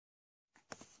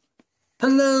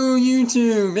Hello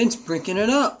YouTube, it's Brickin it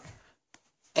up.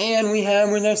 And we have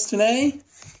with us today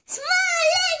Small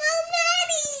Lego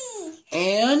Maddie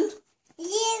and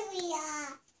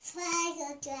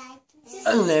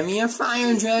Olivia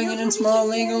Fire Dragon and Small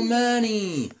Lego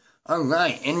Maddie.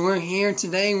 Alright, and we're here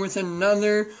today with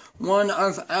another one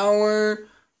of our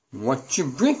Whatcha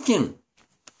Brickin.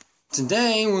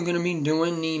 Today we're going to be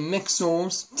doing the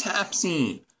Mixels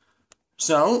Tapsy.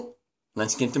 So,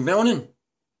 let's get to building.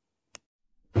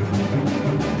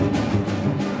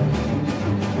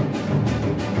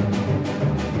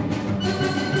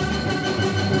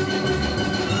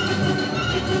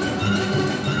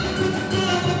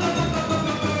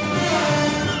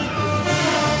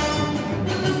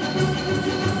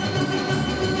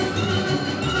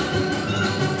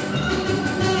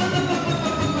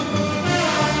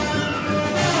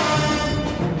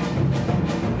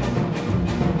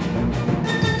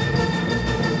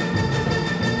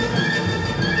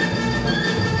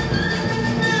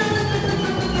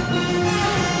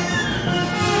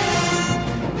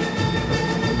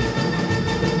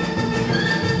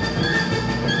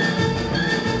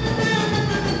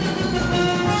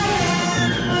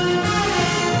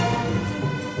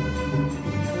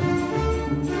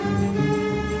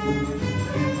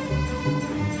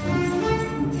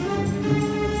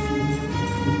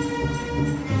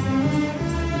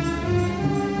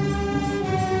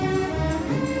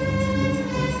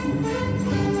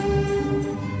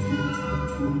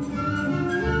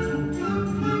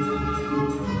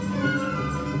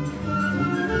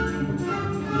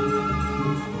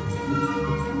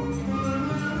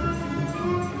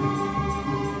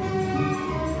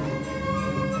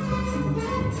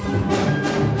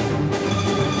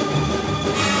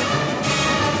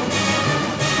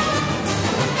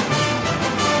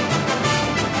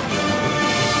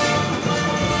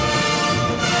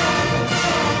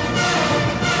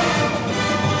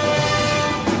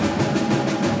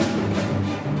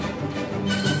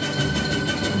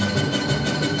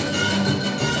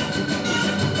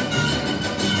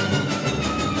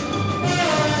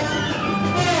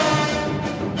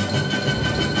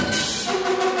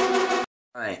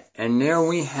 And there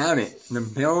we have it. The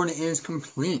build is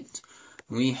complete.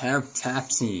 We have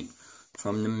Tapsy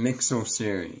from the Mixels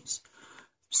series.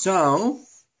 So,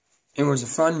 it was a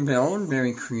fun build,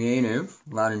 very creative.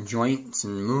 A lot of joints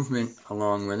and movement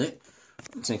along with it.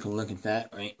 Let's take a look at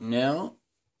that right now.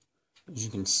 As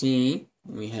you can see,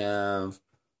 we have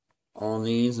all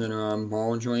these that are on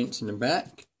ball joints in the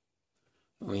back.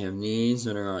 We have these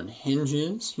that are on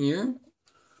hinges here.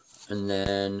 And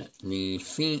then the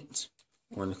feet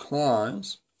or the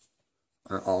claws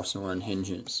are also on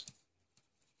hinges.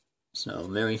 So,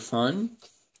 very fun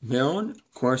build.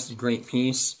 Of course, the great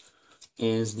piece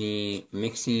is the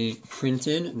Mixie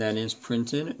printed. That is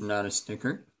printed, not a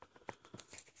sticker.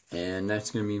 And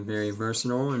that's going to be very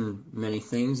versatile in many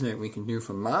things that we can do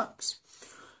from MOCs.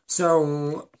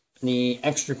 So, the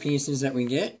extra pieces that we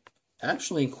get,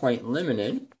 actually quite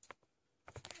limited.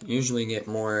 Usually get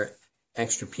more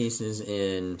extra pieces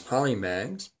in poly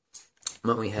bags.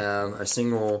 But we have a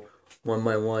single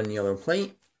 1x1 yellow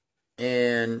plate,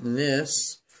 and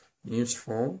this,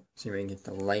 useful, see if I can get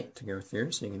the light to go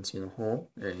through so you can see the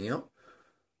hole, there you go.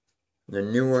 The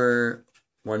newer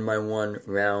 1x1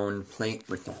 round plate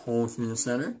with the hole through the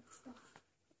center.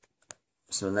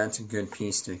 So that's a good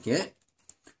piece to get.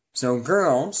 So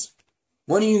girls,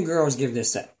 what do you girls give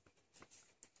this set?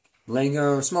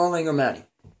 Small Lego Maddie,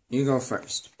 you go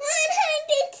first.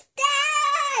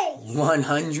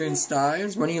 100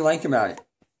 stars? What do you like about it?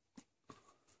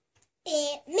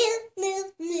 It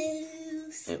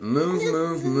moves. It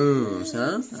moves,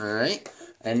 huh? Alright.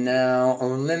 And now,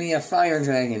 Olivia Fire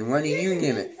Dragon, what do you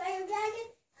give it? Fire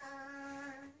Dragon?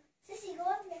 Sissy, go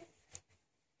up there.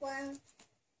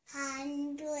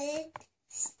 100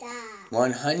 stars.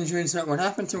 100 stars? What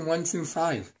happened to 1 through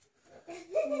 5?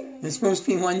 It's supposed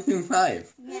to be 1 through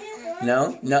 5.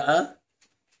 No? Nuh-uh?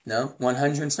 No?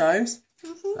 100 stars?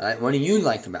 Alright, what do you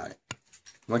like about it?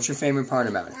 What's your favorite part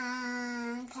about it?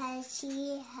 Because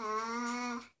she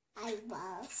has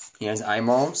eyeballs. He has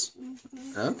eyeballs?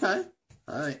 Okay.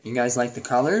 Alright, you guys like the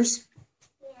colors?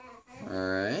 Yeah.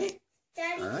 Alright.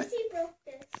 Daddy, Sissy broke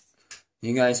this.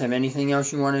 You guys have anything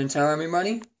else you wanted to tell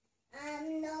everybody?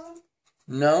 No.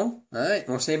 No? Alright,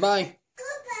 we'll say bye.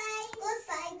 Goodbye.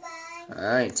 Goodbye, bye.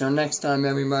 Alright, till next time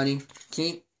everybody,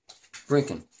 keep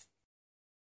bricking.